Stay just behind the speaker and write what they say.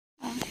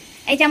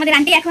এই যে আমাদের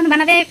আন্টি এখন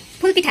বানাবে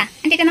ফুল পিঠা।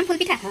 আন্টিটার নাম ফুল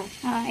পিঠা।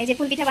 এই যে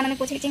ফুল পিঠা বানানোর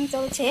প্রসেসিং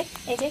চলছে।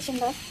 এই যে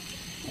সুন্দর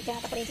এটা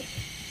তারপরে এই যে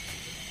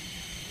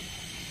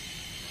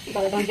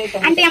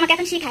আন্টি আমাকে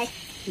এখন শিখায়।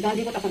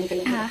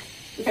 হ্যাঁ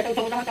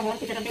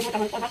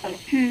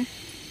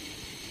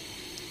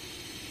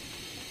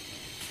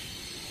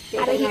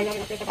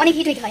অনেক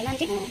হিট হইতে হয় না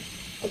আন্টি?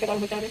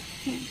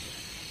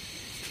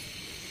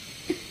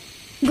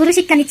 গুরু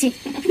শিক্ষা নিচ্ছি।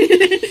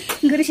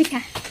 গুরু শিক্ষা।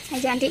 এই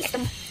যে আন্টি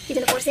একদম কি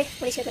যেন করছে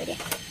পরিষ্কার করে দিয়ে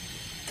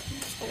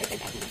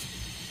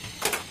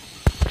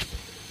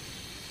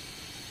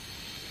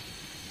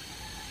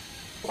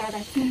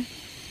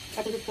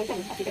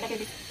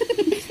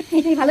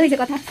এটাই ভালো হয়েছে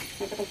কথা।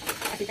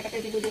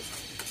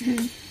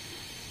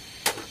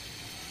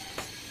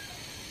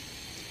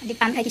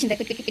 পান খাই কি সুন্দর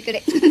পিট করে।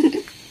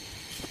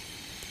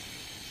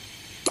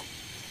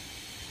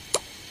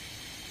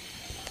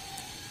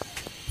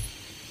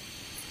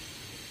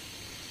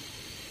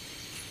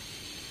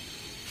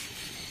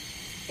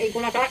 এই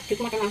গোলাটা ঠিক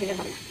মতো না হলে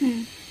হবে না।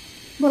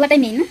 গোলাটাই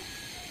মেইন না?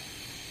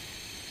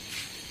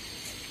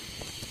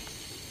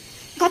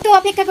 কত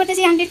অপেক্ষা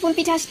করতেছি আন্টির ফুল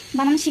পিঠা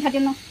বানানো শেখার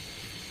জন্য।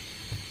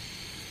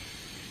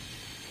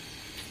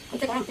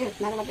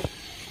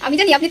 আমি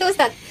জানি আপনি তো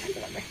ওস্তাদ।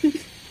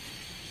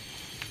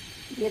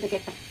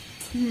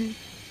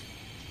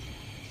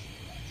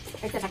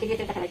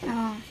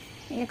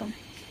 এরকম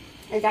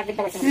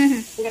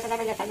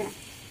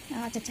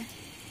আচ্ছা আচ্ছা।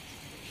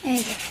 এই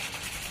যে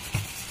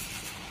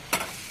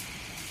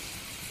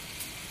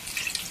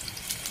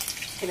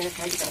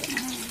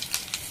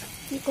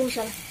কি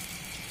কৌশল,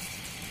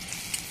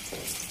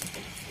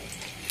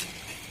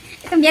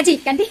 একদম ম্যাজিক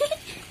আন্টি।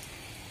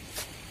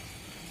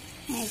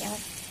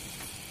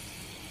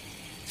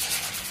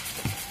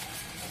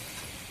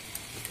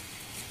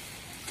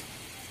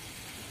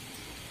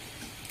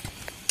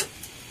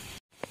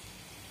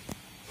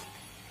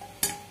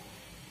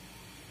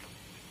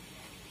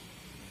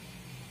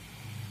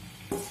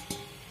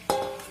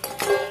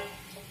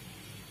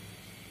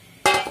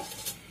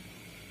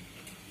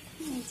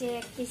 এই যে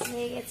এক পিস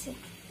হয়ে গেছে।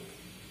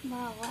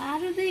 বাবা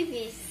আরো 2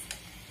 পিস।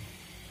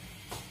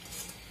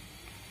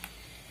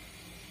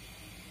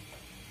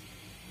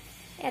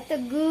 এত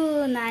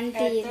গুণ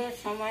আন্টি।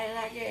 সময়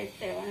লাগে,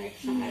 অনেক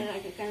সময়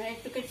লাগে, কেন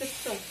একটু কিছু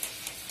তো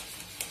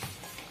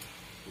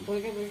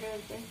বুঝে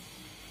বুঝে।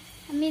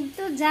 আমি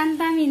তো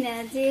জানতামই না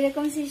যে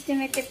এরকম সিস্টেম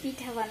একটা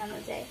পিঠা বানানো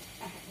যায়।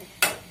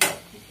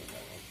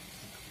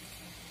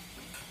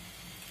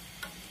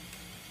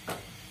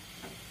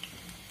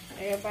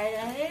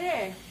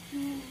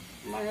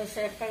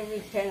 মানুষের একটা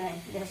ইচ্ছে নাই,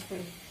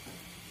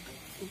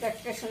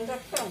 দেখতে সুন্দর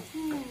তো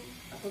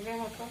ফুলের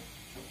মতো।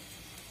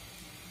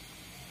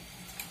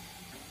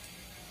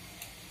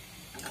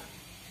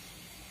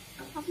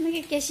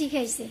 আপনাকে কে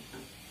শিখাইছে?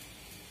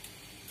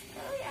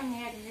 আমি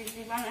এক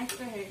দিদি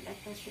বানাইতে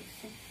একটা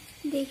শিখছি।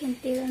 দেখেন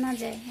তেল না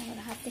যায় আমার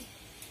হাতে।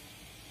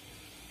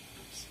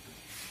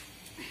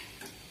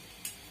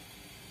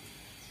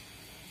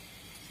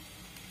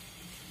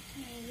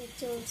 এই যে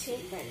চলছে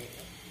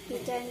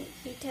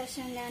পিঠার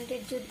সঙ্গে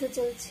আন্টির যুদ্ধ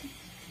চলছে।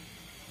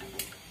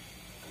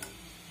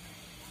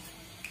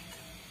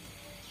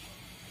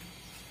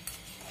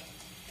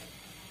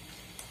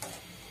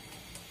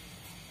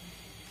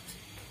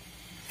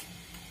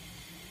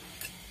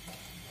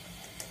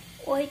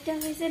 ওইটা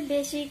হয়েছে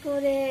বেশি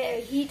করে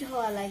হিট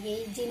হওয়া লাগে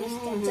এই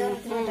জিনিসটা,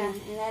 যন্ত্রটা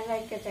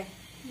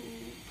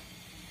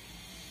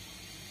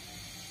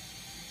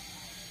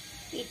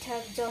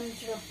পিঠার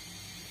যন্ত্র।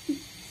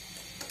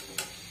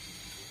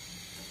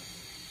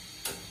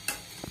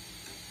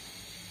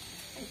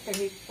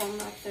 হিট কম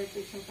রাখতে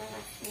পিঠাটা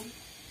রাখছি।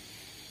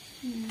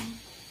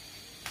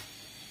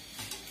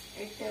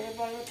 এটারে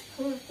বলো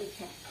ফুল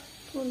পিঠা।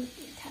 ফুল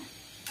পিঠা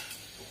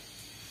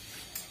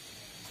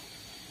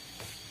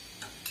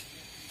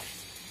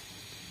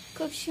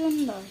খুব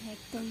সুন্দর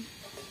একদম।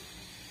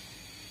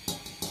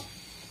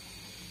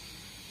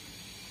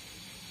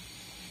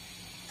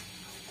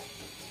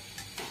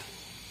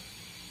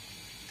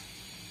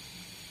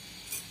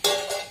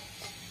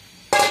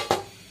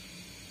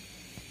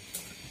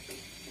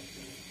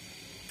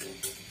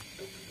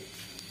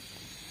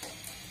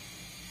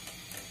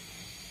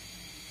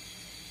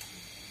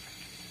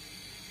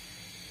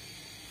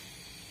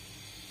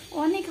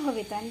 অনেক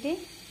হবে তো আন্টি?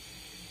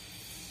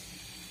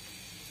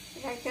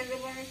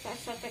 তার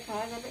সাথে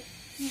খাওয়া যাবে,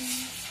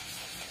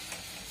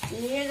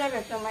 নিয়ে যাবে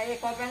তোমার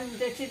কবেন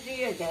দেশে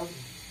দিয়ে যাও।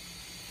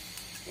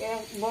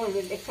 বলবে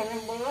এখানে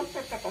বললাম তো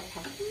একটা কথা।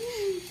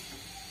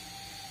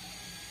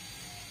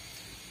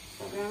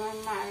 তবে আমার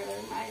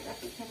মায়েরা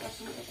পিঠা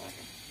পছন্দ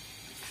করে,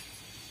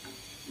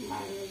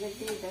 মায়ের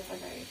দিয়ে দেখা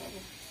যায় করে।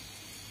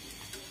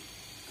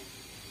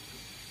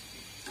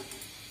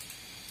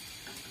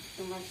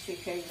 তোমার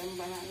শিখাইলাম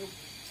বানানো।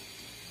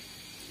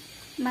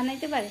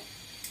 বানাইতে পারে?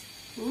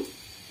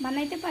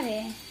 বানাইতে পারে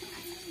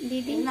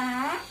দিদি? না,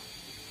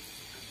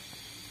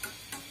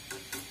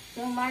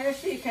 তোমারও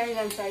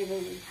শিখাইলাম তাই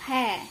বলি।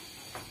 হ্যাঁ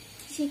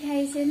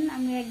শিখাইছেন,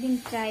 আমি একদিন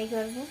ট্রাই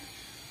করব।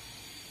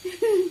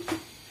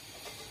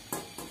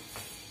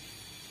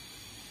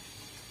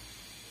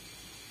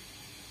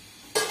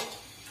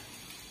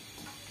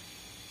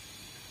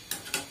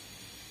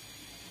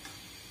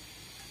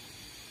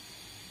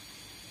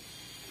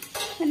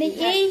 মানে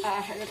এই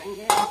আসলে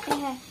ভেঙে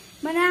হ্যাঁ,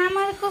 মানে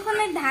আমার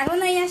কখনো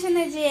ধারণাই আসে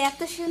না যে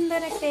এত সুন্দর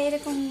একটা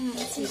এরকম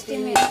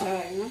সিস্টেমের।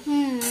 হয় না।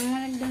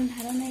 আমার একদম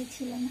ধারণাই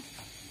ছিল না।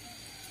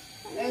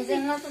 এই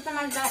জন্য তো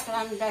তোমার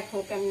দেখলাম, দেখো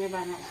কেমনে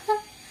বানায়।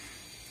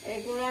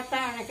 এগুলোটা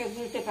অনেকে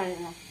বুঝতে পারে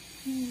না,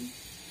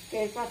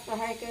 কেউ কত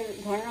হয় কেউ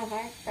ঘন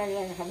হয়, তাহলে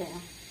আর হবে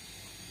না।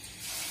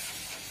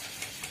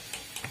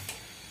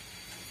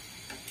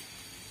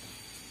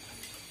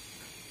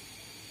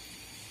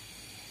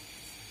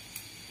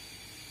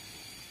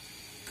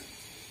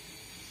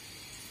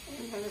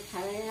 এইভাবে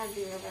ছাড়াই না,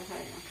 দুইভাবে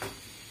হয় না।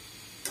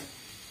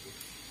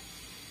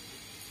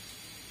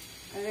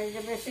 আর এই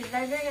যে বেশি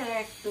লাগবে গেলে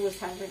একটু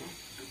ছাড়বে না,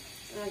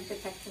 লাগতে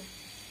থাকবে।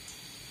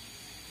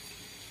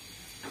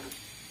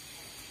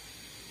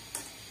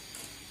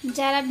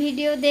 যারা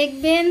ভিডিও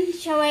দেখবেন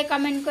সবাই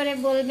কমেন্ট করে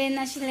বলবেন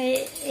আসলে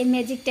এই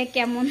ম্যাজিকটা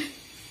কেমন।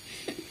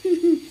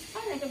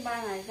 অনেকে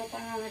বানায়,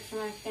 দোকানে অনেক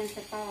সময়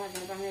কিনতে পাওয়া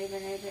যায়, বানাই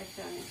বানাই বেশি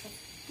অনেকে।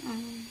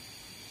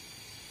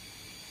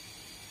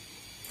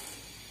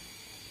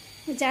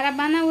 যারা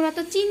বানায় ওরা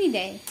তো চিনি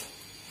দেয়।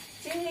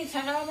 চিনি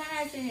ছাড়াও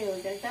বানায়, চিনিও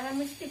দেয়। যারা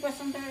মিষ্টি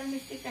পছন্দ করে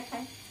মিষ্টিটা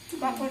খায়,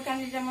 বাপর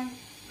কানি যেমন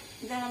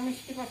যারা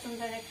মিষ্টি পছন্দ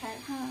করে খায়,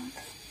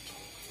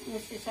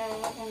 মিষ্টি ছাড়া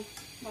রকম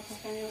বাপর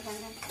কানিও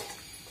বানায়।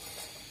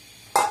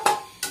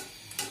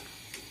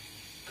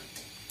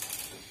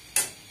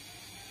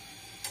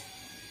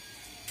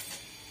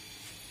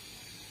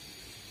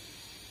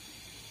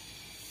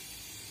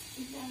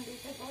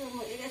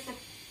 মরে গেছে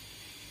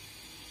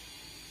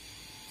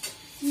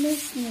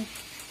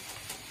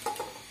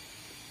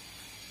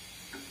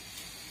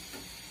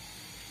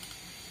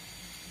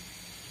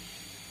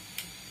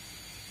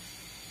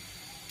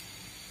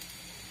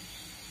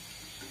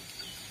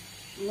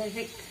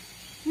ম্যাজিক।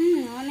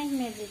 অনেক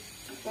ম্যাজিক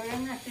করে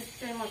না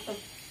সিস্টের মতো।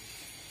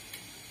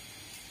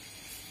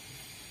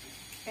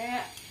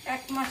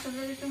 এক মাস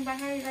যদি তুমি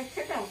বানাই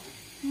রাখতে দাও,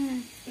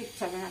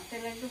 কিচ্ছু হবে না।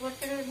 তেলের দুপুর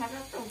তেলে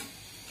ভাজা তো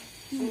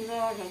সুন্দর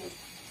হবে,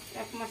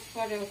 এক মাস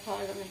পরেও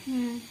খাওয়া যাবে।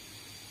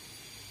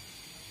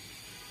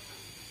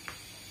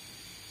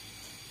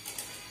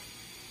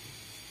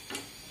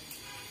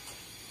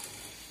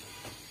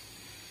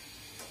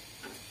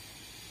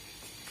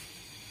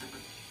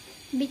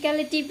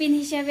 বিকালে টিফিন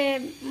হিসাবে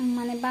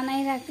মানে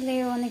বানাই রাখলে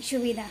অনেক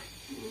সুবিধা।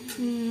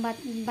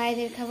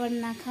 বাইরের খাবার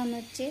না খাওয়ানো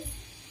হচ্ছে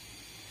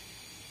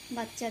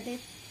বাচ্চাদের।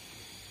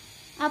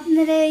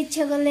 আপনারা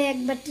ইচ্ছা করলে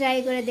একবার ট্রাই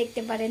করে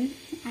দেখতে পারেন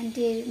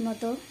আন্টির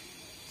মতো।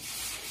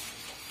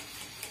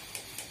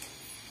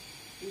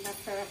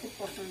 বাচ্চারা খুব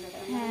পছন্দ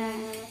করে। হ্যাঁ,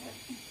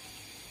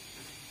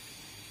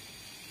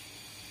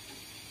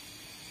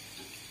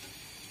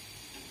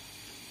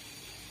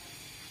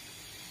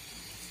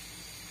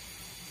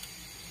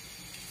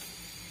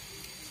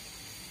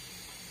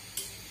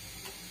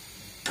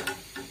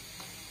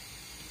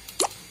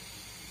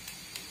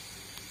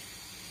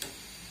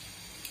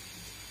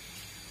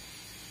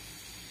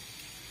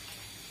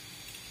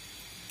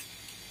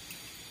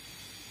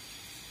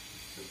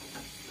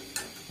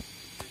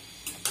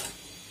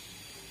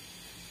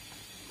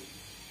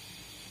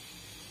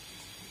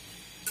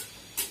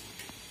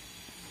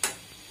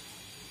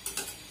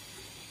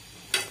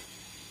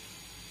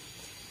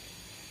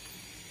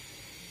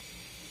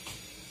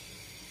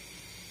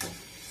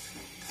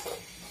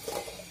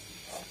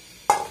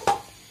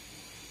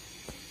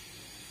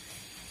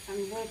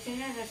 আমি বলছি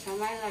না যে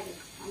সময় লাগে,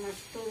 আমার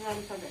স্টুল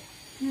আনতে হবে,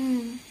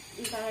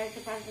 দাঁড়াইতে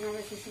পারবো না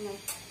বেশি সময়।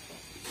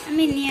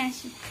 আমি নিয়ে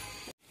আসি।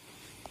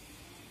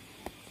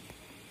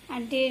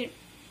 আন্টির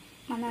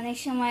মানে অনেক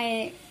সময়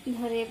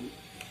ধরে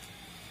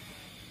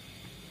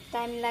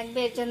টাইম লাগবে,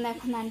 এর জন্য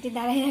এখন আন্টি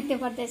দাঁড়াই রাখতে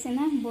পারতেছে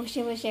না,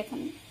 বসে বসে এখন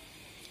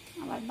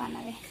আবার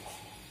বানাবে,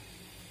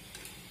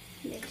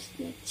 রেস্ট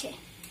নিচ্ছে।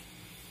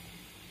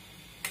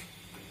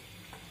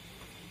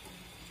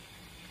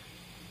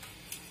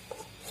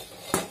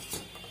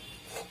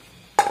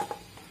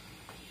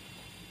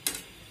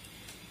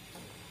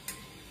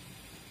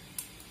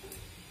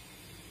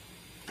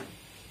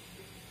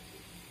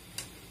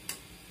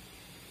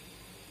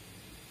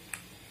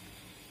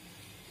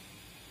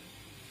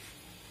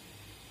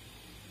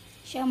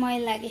 সময়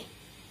লাগে।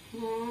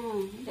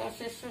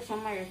 যথেষ্ট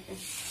সময় আছে।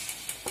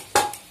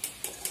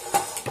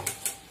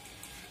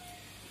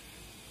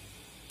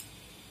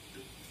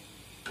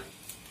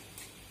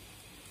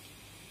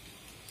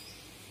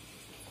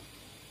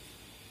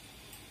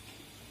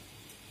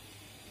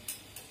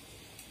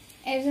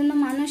 এর জন্য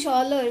মানুষ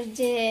অলস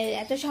যে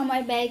এত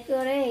সময় ব্যয়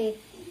করে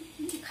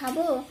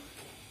খাবো,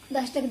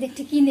 10 টাকা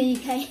দেখতে কিনেই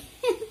খাই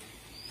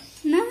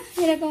না,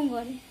 এরকম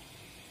করে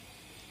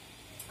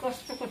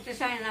কষ্ট করতে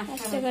চায় না,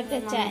 কষ্ট করতে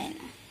চায়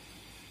না।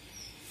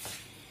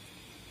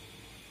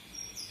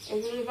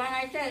 এগুলি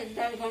বানাইতে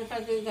 1.5 ঘন্টা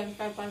 2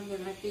 ঘন্টা পারবো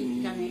না, কি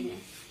জানি না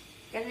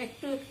কেন।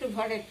 একটু একটু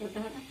ভরে একটু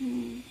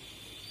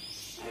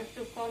আর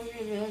একটু কম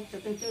নিলে হচ্ছে,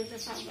 কিন্তু ওইটা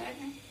পারবে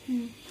না।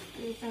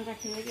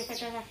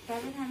 রাখতে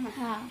হবে না।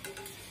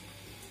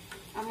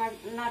 আমার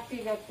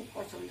নাতিরা খুব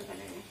পছন্দ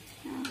করে।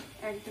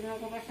 একদিন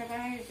ওকে বাসা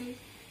বানিয়েছি,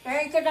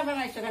 এই কটা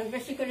বানাইছো কেন?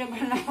 বেশি করে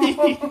বানাও,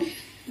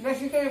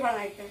 বেশি করে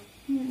বানাইতো।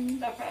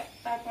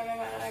 তারপরে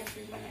আবার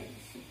একদিন বানাই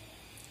দিচ্ছি।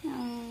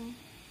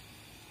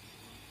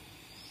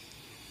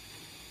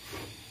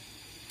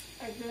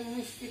 একদিন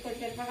মিষ্টি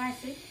করে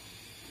বানাইছি,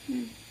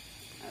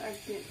 আর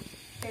একদিন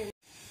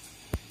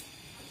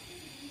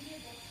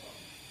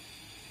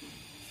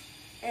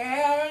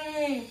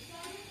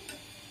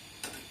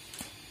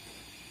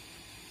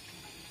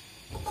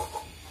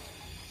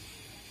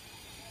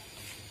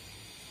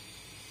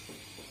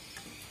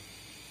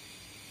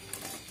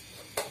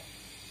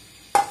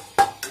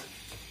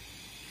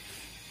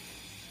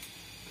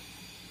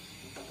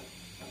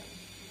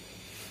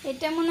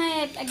এটা মনে হয়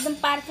একদম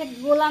পারফেক্ট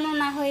গোলানো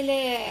না হইলে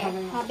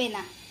হবে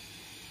না।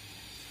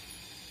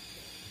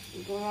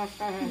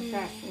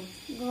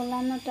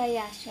 গোলানোটাই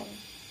আসল,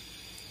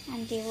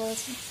 আন্টি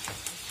বলছে।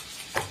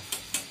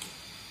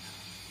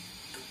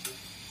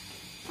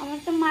 আমার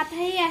তো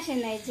মাথায় আসে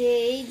নাই যে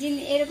এই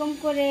এরকম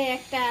করে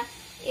একটা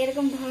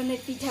এরকম ধরনের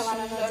পিঠা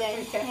বানানো যায়।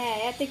 হ্যাঁ,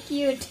 এত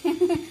কিউট।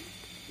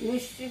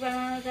 মিষ্টি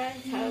বানানো যায়,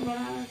 ঝাল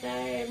বানানো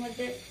যায়, এর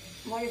মধ্যে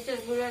মরিচের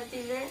গুঁড়া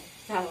দিলে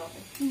ঝাল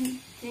হবে,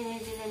 চিনি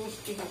দিলে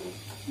মিষ্টি হবে।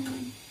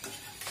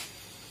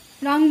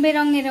 রং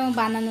বেরঙেরও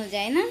বানানো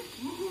যায় না,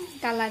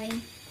 কালারিং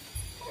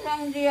রং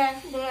দিয়ে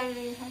গোলাল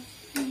দিয়ে হয়।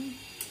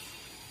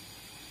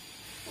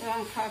 রং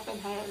খাওয়া তো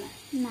ভালো না,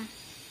 না,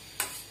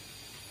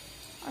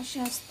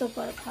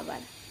 অস্বাস্থ্যকর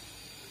খাবার।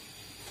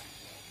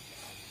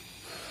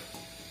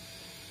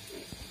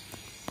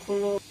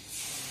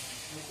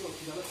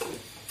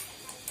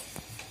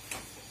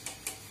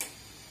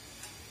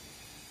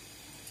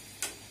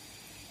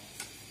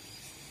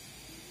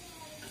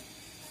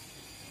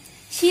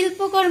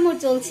 শিল্পকর্ম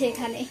চলছে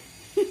এখানে,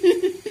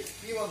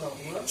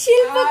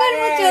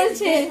 শিল্পকর্ম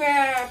চলছে।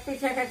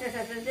 পিঠা খেতে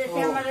খেতে দেখে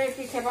আমার এই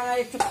পিঠা বানাই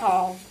একটু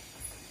খাও,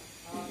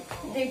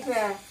 দেখবে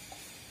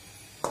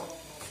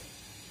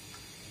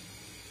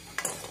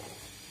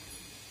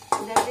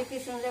কি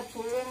সুন্দর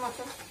ফুলের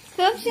মতো,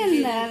 খুব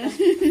সুন্দর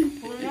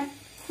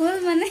ফুল।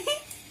 মানে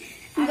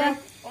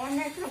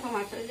অনেক রকম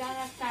আছে, যার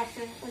একটা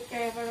আছে ওইটা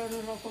এবার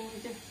অন্যরকম,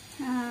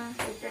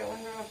 ওইটা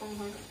অন্যরকম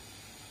হয়।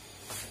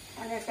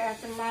 অনেক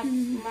আছে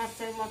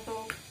মাছের মতো,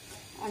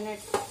 অনেক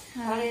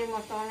ঘরের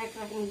মতো, অনেক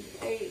রকম।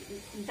 এই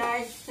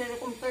ডাইস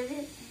সেরকম তৈরি,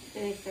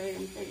 জিনিসটা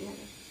এরকম তৈরি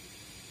হবে।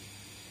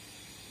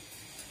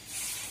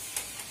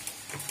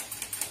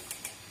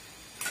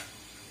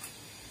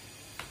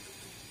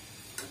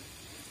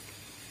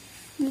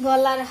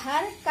 গলার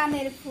হার,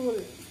 কানের ফুল।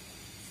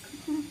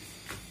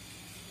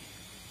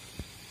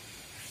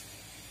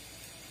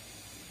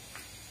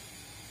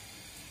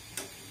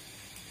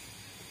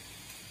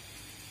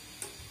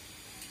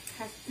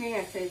 খাটনি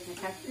আছে,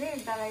 খাটনি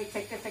দ্বারা এই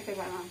থেকে থেকে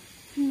বানাও।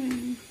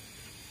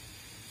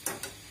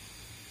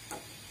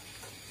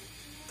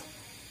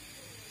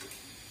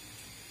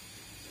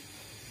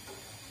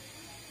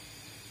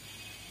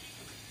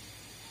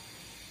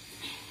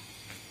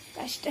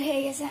 কষ্ট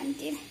হয়ে গেছে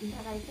আন্টির।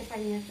 দাঁড়াইতে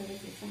পারি না, চলে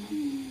গেছে।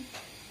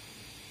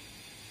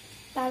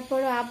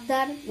 তারপর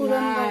আবদার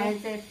পূরণ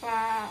করে। পা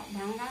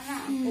ভাঙা না,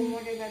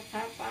 কোমরে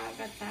ব্যথা, পা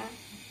ব্যথা।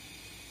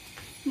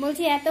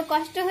 বলছি এত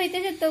কষ্ট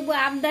হইতেছে তবু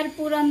আবদার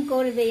পূরণ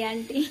করবে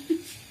আন্টি।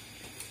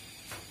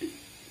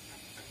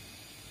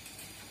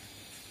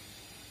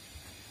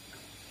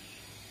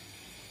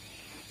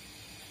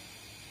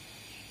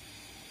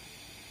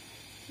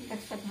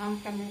 একটা ধাম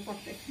কেমন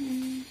করতে।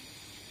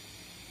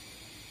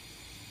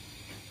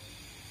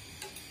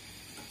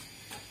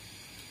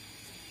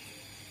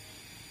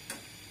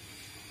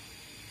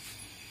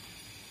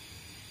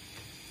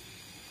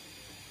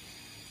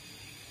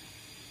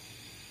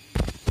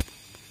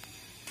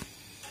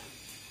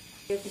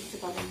 কিছু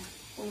পাবে না,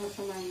 কোনো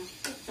সময় না,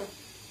 বুঝছো?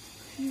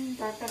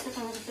 তার কাছে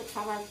কোনো কিছু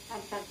খাবার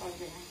আবদার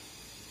করবে না,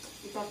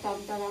 যত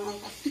আবদার আমার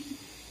কাছে।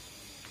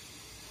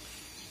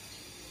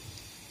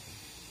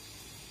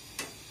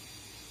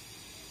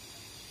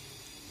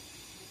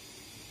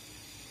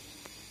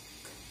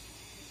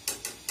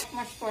 এক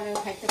মাস পরেও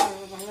খাইতে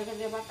পারবো, ভালো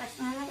করে বাতাস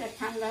না লাগে,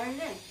 ঠান্ডা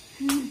হইলে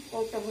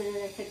ওটা ভরে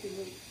রেখে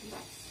দিবি,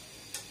 বাস।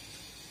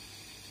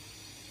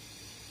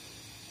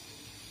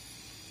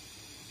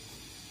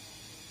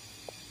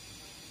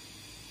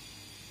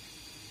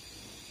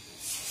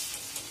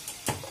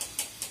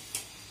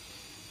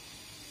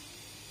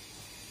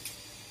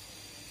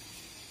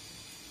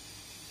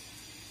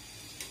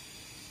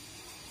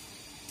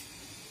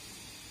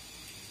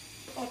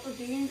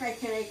 কতদিন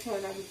রেখে রেখে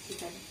ওরা বিক্রি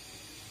করে,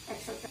 এক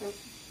সপ্তাহ।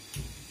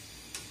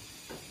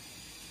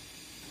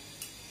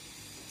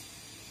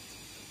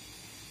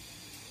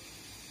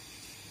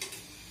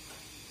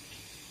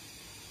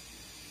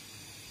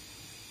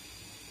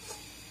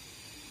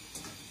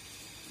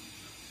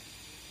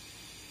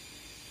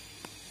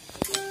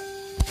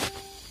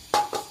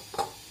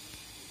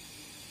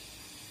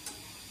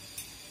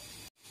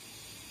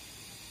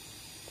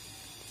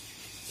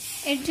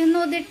 এর জন্য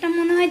ওদেরটা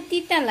মনে হয়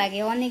তিতা লাগে,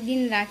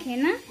 অনেকদিন রাখে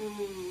না,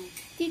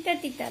 তিতা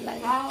তিতা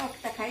লাগে।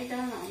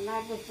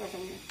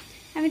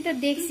 আমি তো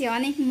দেখছি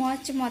অনেক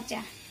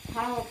মচমচা।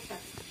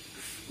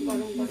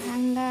 গরম গরম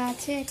ভাঙ্গা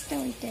আছে একটা,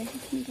 ওইটা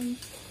কিন্তু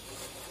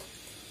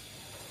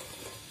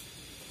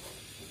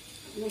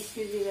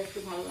মিষ্টি দিলে একটু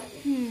ভালো লাগে।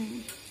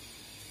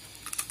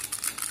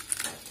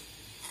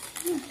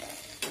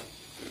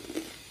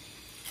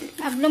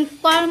 একদম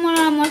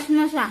কড়মড়া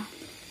মশমশা,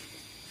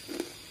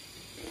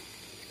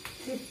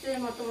 চিত্রের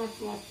মতো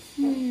মচমচ।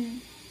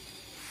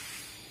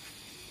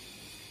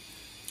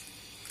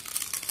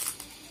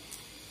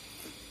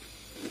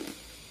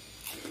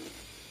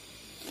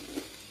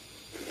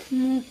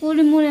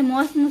 কুড়মুড়ে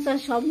মশমশা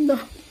শব্দ।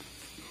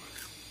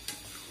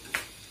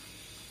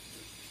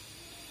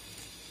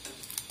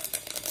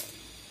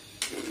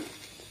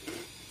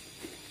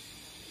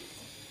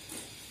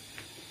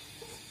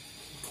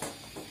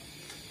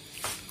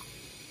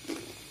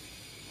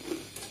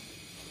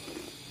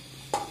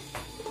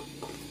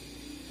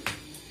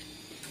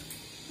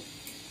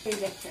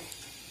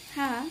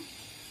 হ্যাঁ,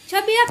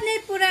 ছবি আপনি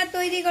পুরা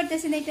তৈরি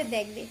করতেছেন, এটা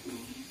দেখবে।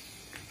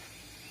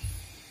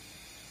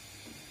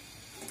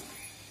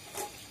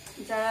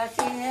 যারা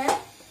চিনে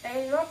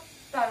এই লোক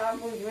তারা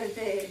বুঝবে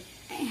যে,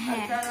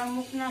 যারা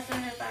মুখ না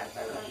শুনে তারা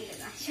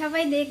না।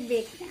 সবাই দেখবে,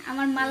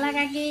 আমার মালা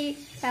কাকি,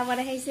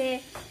 তারপরে হয়েছে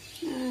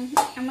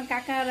আমার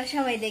কাকা, ওরা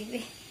সবাই দেখবে।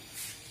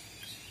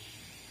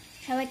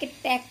 সবাইকে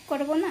ট্যাগ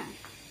করবো না?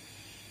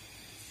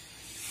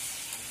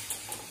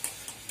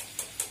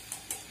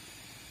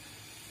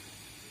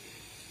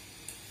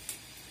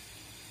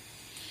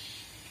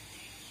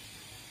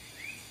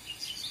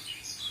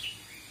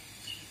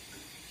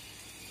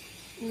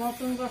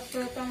 নতুন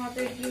বছরে তো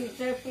আমাদের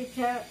গিলচের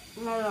পিঠা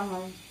মেলা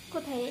হয়।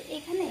 কোথায়?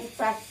 এখানে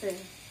চাচ্ছে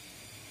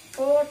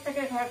ওর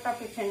থেকে ঘরটা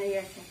পিঠে নিয়ে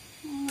আসে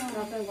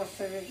নতুন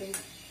বছরের দিন,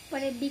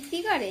 পরে বিক্রি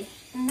করে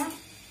না?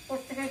 ওর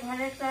থেকে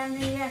ঘরেটা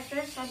নিয়ে আসে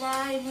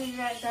সবাই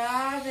মিলে, যা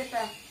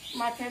যেটা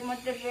মাঠের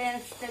মধ্যে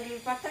বেঞ্চ টেবিল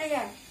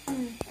পাতাইয়া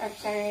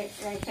একটা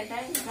রেখে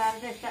দেয়, যার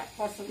যেটা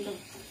পছন্দ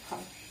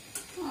হয়।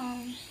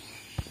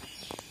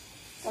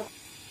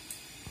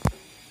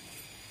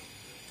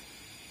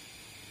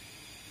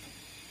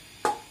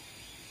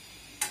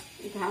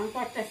 ঘাম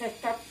পড়তেছে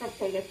টপ টপ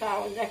করে,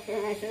 তাও দেখে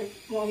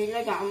মহিলা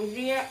ঘাম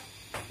দিয়ে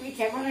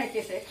পিঠে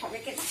বানাইতেছে, খাবে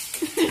কিনা?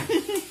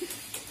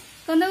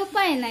 কোনো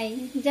উপায় নাই,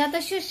 যত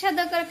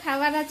সুস্বাদুকর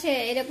খাবার আছে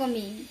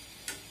এরকমই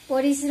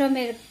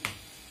পরিশ্রমের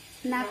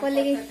না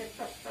করলে কি,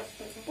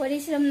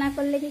 পরিশ্রম না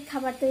করলে কি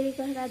খাবার তৈরি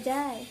করা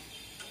যায়?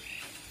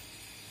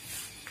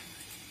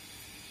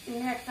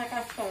 তুমি একটা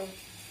কাজ করো,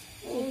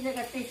 ওই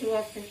জায়গায় টিস্যু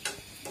আছে,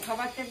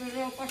 খাবার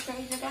টেবিলে কষ্ট,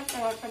 ওই জায়গায়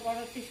একটা বড়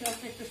টিস্যু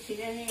আছে, একটু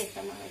ছিঁড়ে নিয়ে এসে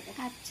আমার লাগে।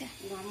 আচ্ছা,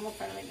 ঘাম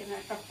মোটা লাগে না,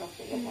 টপ টপ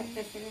করে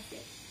পড়তেছে,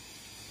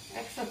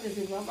 একসাথে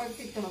দিব, আবার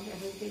দিতে হবে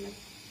ওই দিনে।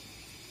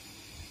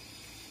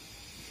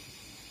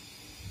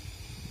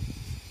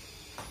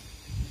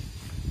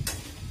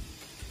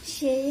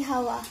 সেই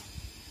হাওয়া,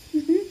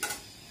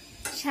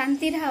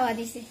 শান্তির হাওয়া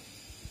দিছে।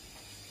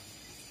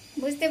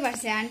 বুঝতে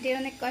পারছে আন্টির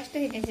অনেক কষ্ট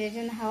হইতেছে, এর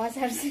জন্য হাওয়া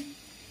ছাড়ছে।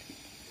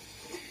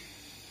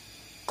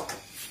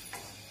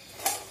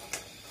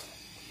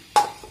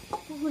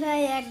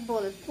 পুরাই এক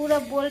বোল, পুরো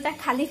বোলটা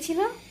খালি ছিল,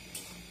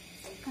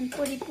 এখন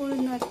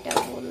পরিপূর্ণ একটা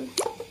বোল।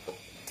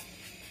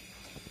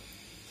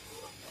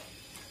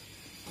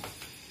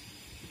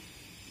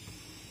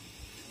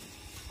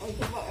 ওই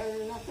তো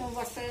নতুন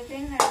বছরের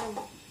দিন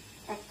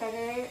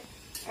একবারে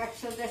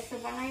 100-150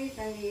 বানাই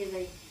দিয়ে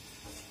যাই,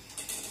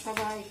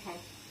 সবাই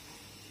খায়।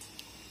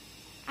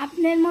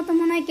 আপনার মতো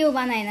মনে হয় কেউ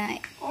বানায় না,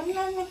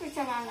 অন্যান্য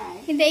পিঠা বানায়,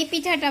 কিন্তু এই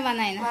পিঠাটা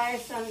বানায় না।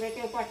 পায়ের সঙ্গে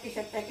কেউ পাটি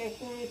সাপটা, কেউ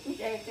কুড়ি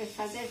পিঠা, কেউ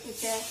সাজের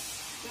পিঠা,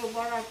 কেউ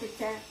বড়া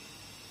পিঠা।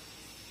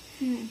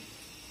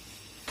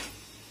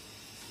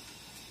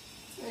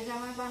 ওই যে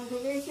আমার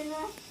বান্ধবী ছিল,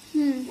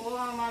 ও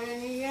আমার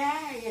নিয়ে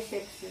ইয়ে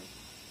শিখছে,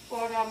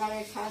 পরে আমার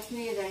এই শ্বাস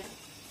নিয়ে যায়,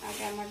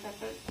 আগে আমার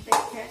তাকে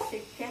দেখে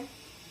শিখে।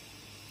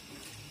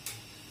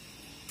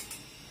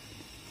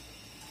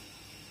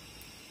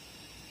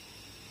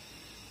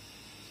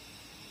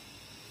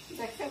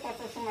 দেখতে কত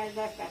সময়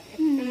দরকার,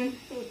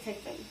 একটু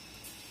থেকে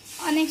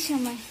অনেক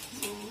সময়,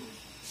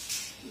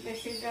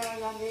 বেশি দেওয়া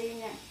যাবেই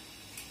না,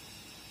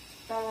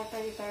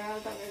 তাড়াতাড়ি করাও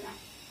যাবে না।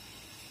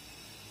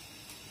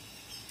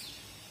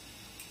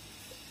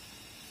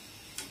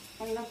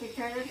 অন্য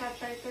পিঠারে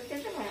তাড়াতাড়ি করতে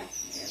দেবে।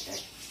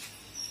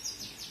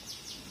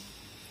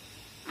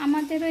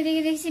 আমাদের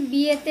ওইদিকে দেখছি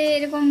বিয়েতে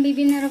এরকম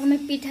বিভিন্ন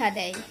রকমের পিঠা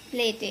দেয়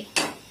প্লেটে।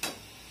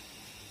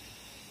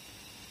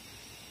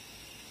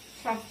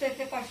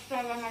 সবচেয়ে কষ্ট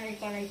হবে আমার এই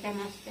কড়াইটা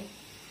মাছতে,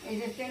 এই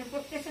যে তেল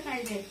পড়তেছে না,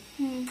 এই যে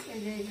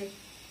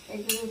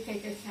এইগুলো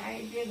উঠাইতেছে,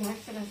 এই যে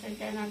ঘষা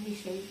ঘষাইতে না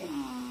বিষয়টা,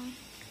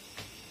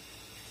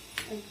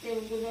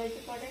 তেলগুলো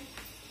করে।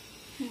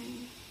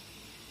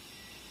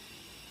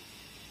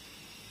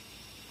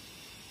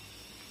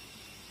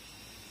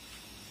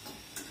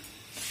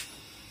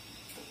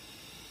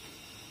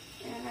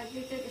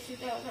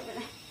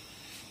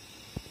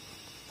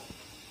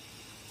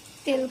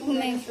 তেল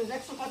কমে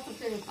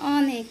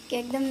অনেক,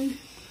 একদম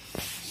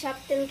সব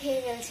তেল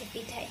খেয়ে গেছে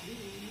পিঠায়।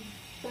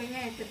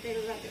 তেল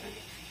লাগে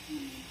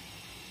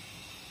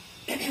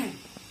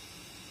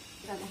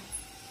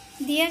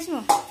দিয়ে আসবো,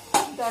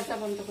 দরজা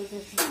বন্ধ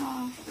করতেছি।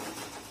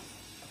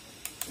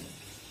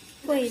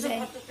 কই যায়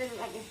কত তেল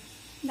লাগে।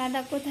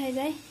 দাদা কোথায়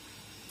যায়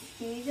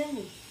কি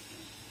জানি,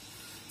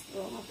 ও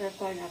আমাকে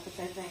কয় না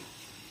কোথায় যায়।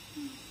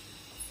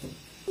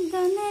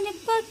 গানের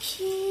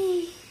পাখি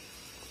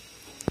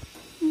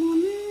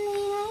মনে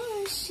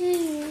আসে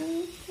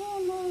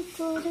কেমন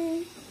করে,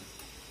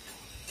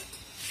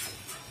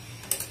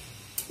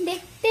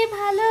 দেখতে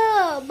ভালো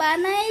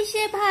বানাই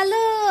সে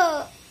ভালো,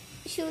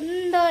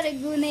 সুন্দর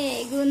গুণে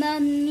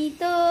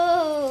গুণান্বিত,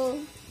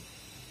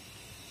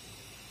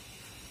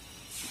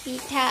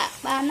 পিঠা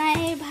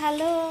বানায়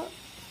ভালো।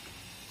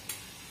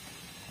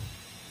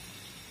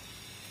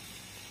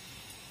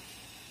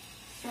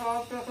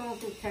 সব রকম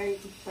পিঠাই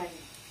পারে,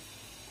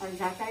 আর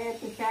ঢাকাইয়ের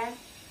পিঠা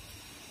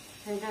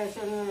সেটা হচ্ছে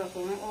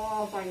অন্যরকম, ও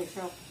পারে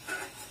সব।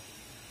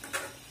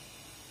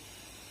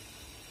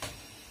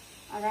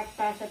 আর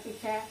একটা আছে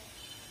পিঠা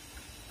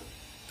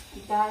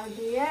ডাল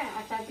দিয়ে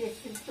আটা দিয়ে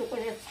সিদ্ধ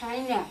করে ছাই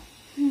না,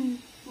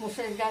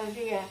 মুসের ডাল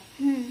দিয়ে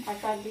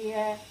আটা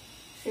দিয়ে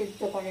সিদ্ধ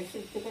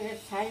করে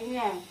ছাই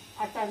না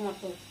আটার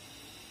মতো,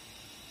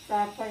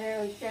 তারপরে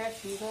ওইটা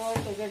সুন্দর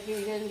করে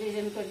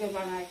ডিজাইন করে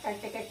বানায়,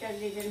 কাটে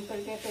ডিজাইন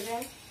করে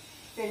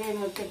তেলের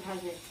মধ্যে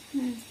ভাজে,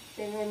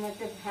 তেলের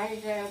মধ্যে ভাই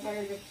দেওয়ার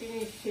পরে চিনি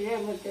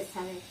শিরের মধ্যে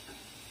ছাড়ে,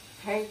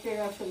 খাইতে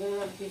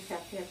রসগোল্লার দিস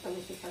আছে একটা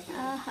বেশি খাতে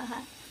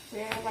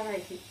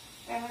বানাইছি।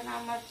 এখন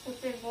আমার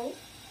পুতের বউ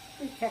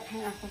পিঠা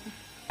খানা করে,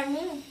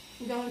 আমি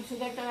যখন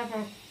সুগারটা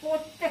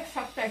প্রত্যেক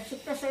সপ্তাহে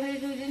শুক্র শনি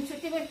 2 দিন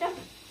ছুটি করতাম,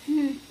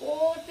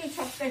 প্রতি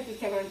সপ্তাহে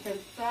পিঠা বানাতাম,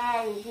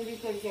 তার গুড়ি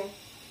করে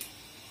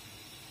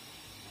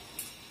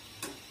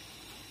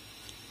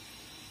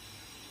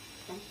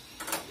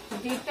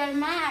দিতার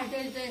মা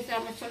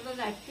আমার ছোট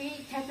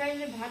পিঠা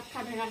পাইলে ভাত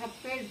খাবে না,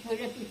 পেট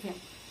ভরে পিঠা,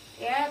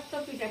 এত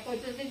পিঠা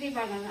কত দিদি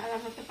বানান। আর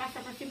আমরা তো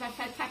পাশাপাশি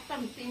বাসায়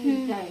থাকতাম 3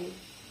 জায়গায়,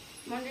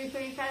 মন্দির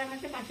করি পাড়ার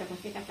মধ্যে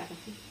পাশাপাশি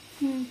কাছাকাছি।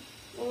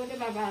 ওরে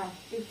বাবা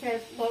পিঠা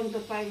বন্ধ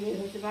পাইলে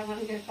হচ্ছে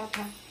বাগানের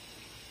কথা,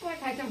 ওই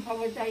খাইতাম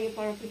খবর যাইয়ে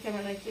পরে পিঠা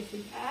বানাইতেছি।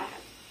 আর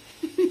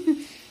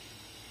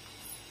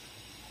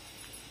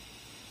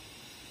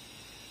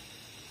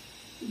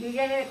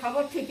বিরিয়ানির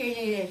খবর ঠিকই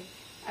নেই রে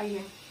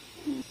আইয়া,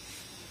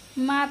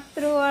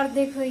 মাত্র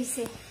অর্ধেক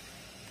হয়েছে,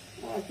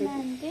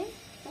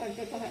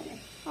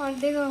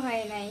 অর্ধেকও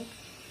হয় নাই,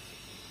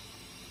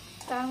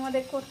 তার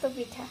মধ্যে কত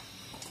পিঠা।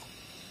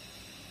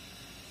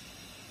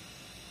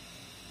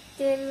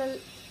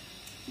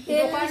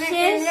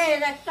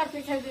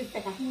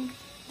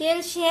 তেল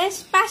শেষ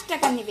 5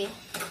 টাকা নিবে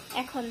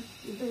এখন,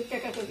 2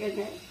 টাকা করে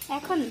নেয়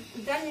এখন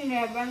জানি না,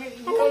 মানে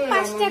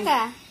 5 টাকা,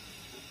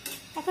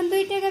 এখন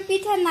 2 টাকা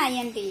পিঠা নাই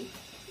আন্টি,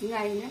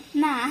 নাই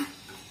না।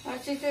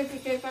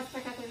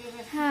 টাকা করে।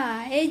 হ্যাঁ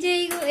এই যে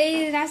এই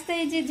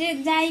রাস্তায় যে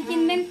যাই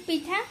কিনবেন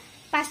পিঠা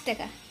 5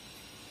 টাকা।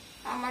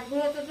 আমার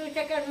গুলো তো 2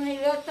 টাকা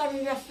নিলেও তো আমি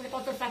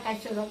কত টাকা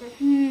চলে হবে।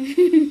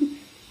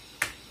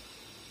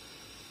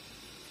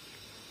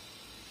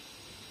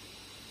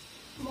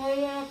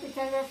 মহিলারা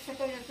পিঠার ব্যবসা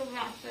করে তুমি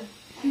আছে।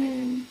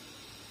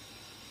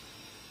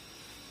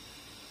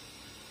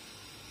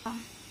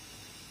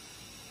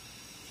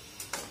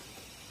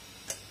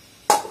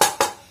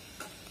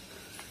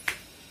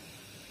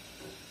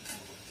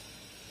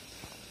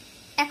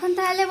 এখন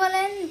তাহলে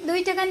বলেন 2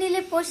 টাকা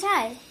নিলে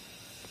পোষায়,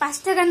 5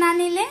 টাকা না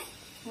নিলে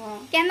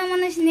কেন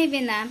মানুষ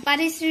নেবে না?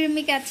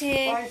 পারিশ্রমিক আছে,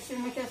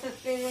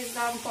 তেলের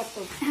দাম কত?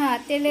 হ্যাঁ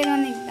তেলের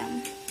অনেক দাম।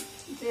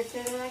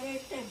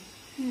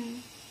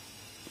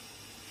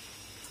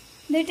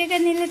 2 টাকা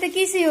নিলে তো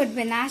কিছুই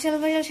উঠবে না, আসল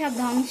বসল সব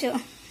ধ্বংস।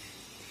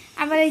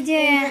 আবার এই যে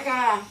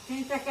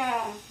 3 টাকা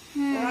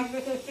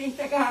 3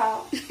 টাকা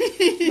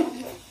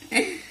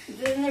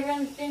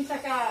নেবেন 3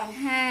 টাকা।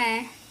 হ্যাঁ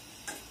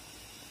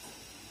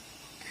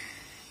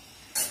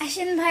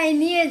আসেন ভাই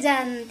নিয়ে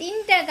যান 3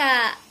 টাকা।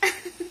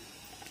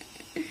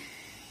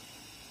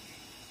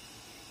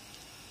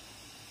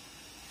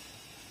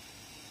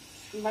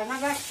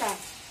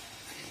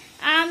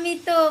 আমি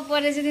তো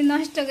পরে যদি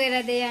নষ্ট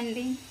করে দেই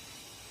আন্টি,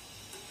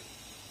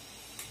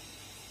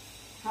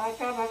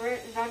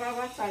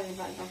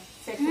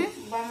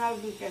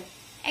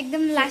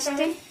 একদম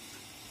লাস্টে।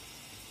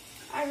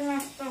 আর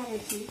নষ্ট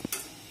হয়েছি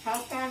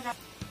হালকা